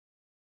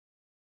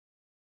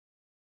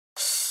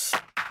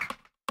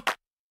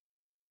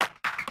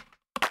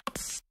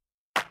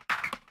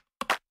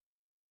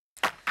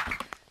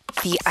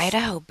The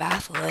Idaho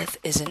Batholith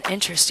is an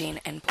interesting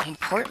and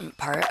important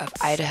part of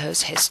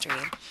Idaho's history.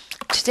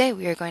 Today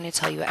we are going to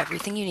tell you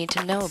everything you need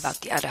to know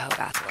about the Idaho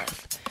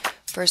Batholith.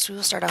 First, we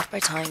will start off by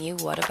telling you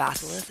what a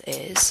batholith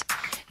is.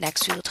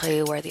 Next, we will tell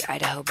you where the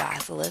Idaho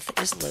Batholith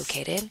is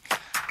located.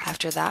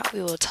 After that,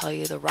 we will tell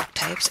you the rock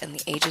types and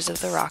the ages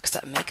of the rocks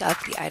that make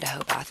up the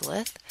Idaho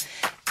Batholith.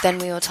 Then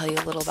we will tell you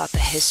a little about the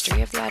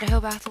history of the Idaho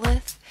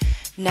Batholith.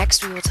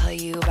 Next, we will tell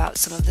you about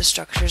some of the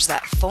structures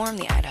that form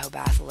the Idaho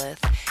Batholith.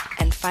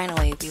 And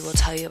finally, we will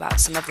tell you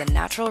about some of the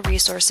natural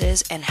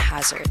resources and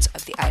hazards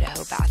of the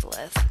Idaho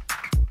Batholith.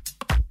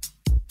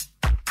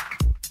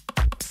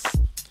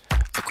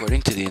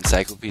 According to the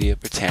Encyclopedia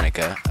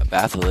Britannica, a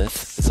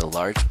batholith is a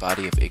large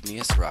body of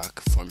igneous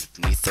rock formed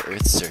beneath the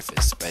Earth's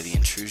surface by the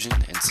intrusion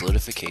and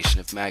solidification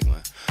of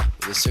magma,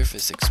 with a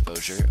surface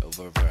exposure of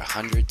over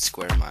 100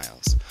 square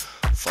miles.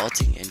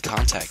 Faulting and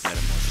contact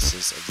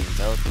metamorphosis of the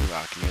enveloping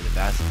rock near the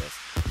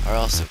batholith are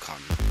also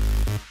common.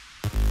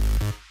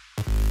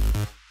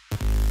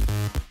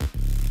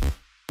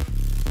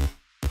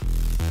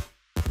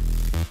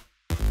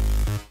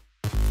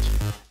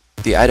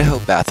 The Idaho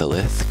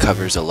Batholith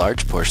covers a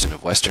large portion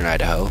of western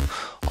Idaho,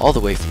 all the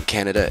way from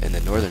Canada in the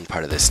northern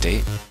part of the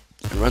state,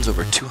 and runs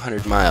over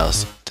 200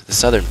 miles to the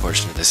southern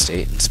portion of the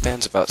state and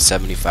spans about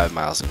 75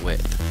 miles in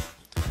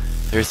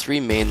width. There are three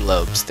main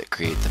lobes that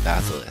create the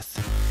batholith.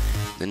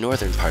 The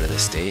northern part of the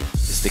state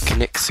is the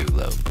Kniksu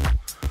lobe.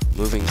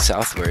 Moving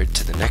southward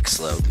to the next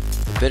lobe,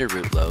 the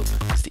Bitterroot lobe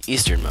is the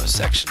easternmost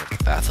section of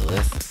the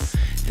batholith,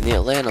 and the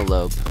Atlanta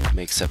lobe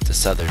makes up the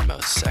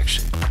southernmost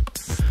section.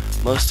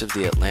 Most of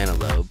the Atlanta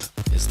lobe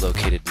is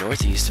located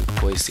northeast of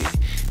Boise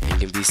and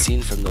can be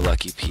seen from the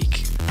Lucky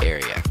Peak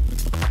area.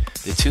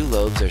 The two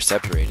lobes are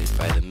separated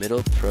by the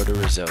middle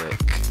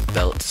Proterozoic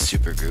belt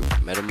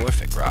supergroup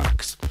metamorphic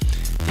rocks.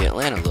 The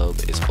Atlanta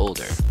lobe is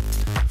older,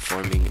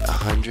 forming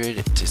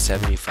 100 to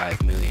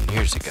 75 million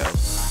years ago,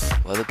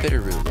 while the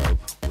Bitterroot lobe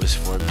was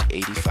formed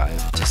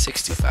 85 to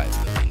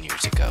 65 million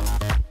years ago.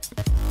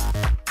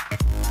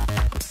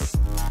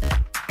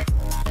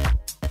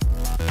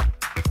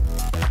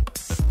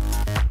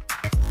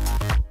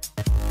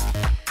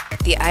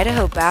 The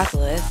Idaho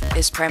Batholith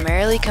is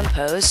primarily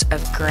composed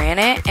of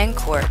granite and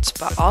quartz,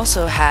 but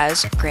also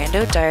has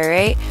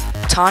granodiorite,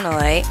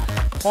 tonalite,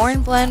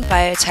 hornblende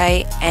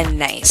biotite, and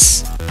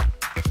gneiss.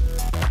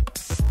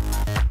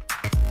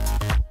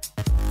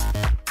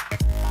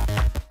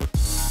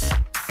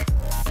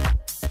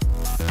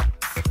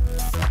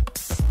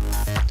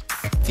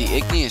 The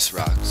igneous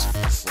rocks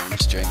were formed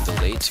during the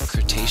late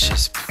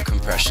Cretaceous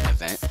compression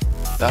event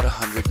about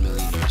 100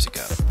 million years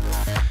ago.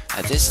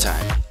 At this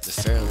time, the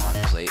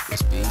Farallon plate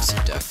was being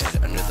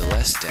subducted under the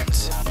less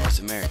dense North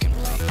American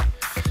plate.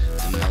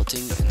 The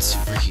melting and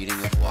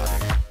superheating of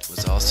water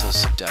was also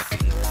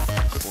subducting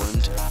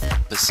formed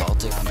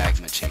basaltic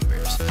magma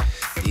chambers.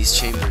 These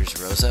chambers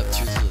rose up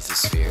through the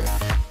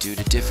lithosphere due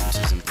to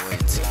differences in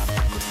buoyancy.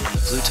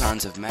 The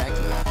plutons of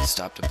magma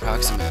stopped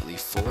approximately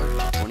 4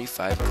 to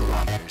 25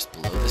 kilometers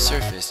below the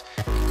surface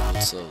and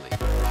cooled slowly.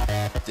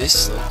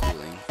 This slow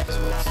cooling is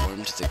what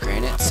formed the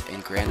granites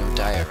and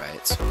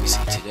granodiorites we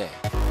see today.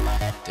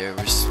 There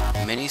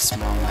were many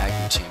small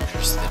magma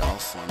chambers that all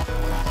formed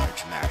one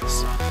large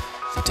mass.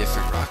 The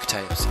different rock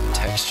types and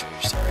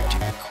textures are due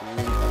to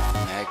cooling of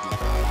the magma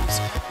bodies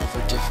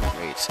over different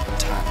rates and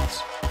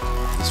times.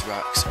 These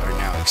rocks are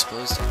now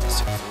exposed at the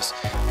surface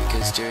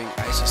because during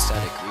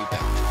isostatic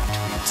rebound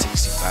between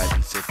 65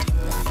 and 50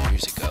 million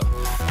years ago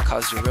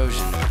caused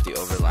erosion of the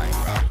overlying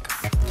rock.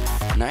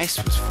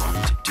 Gneiss was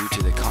formed due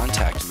to the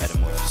contact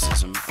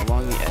metamorphism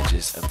along the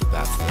edges of the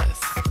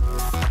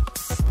batholith.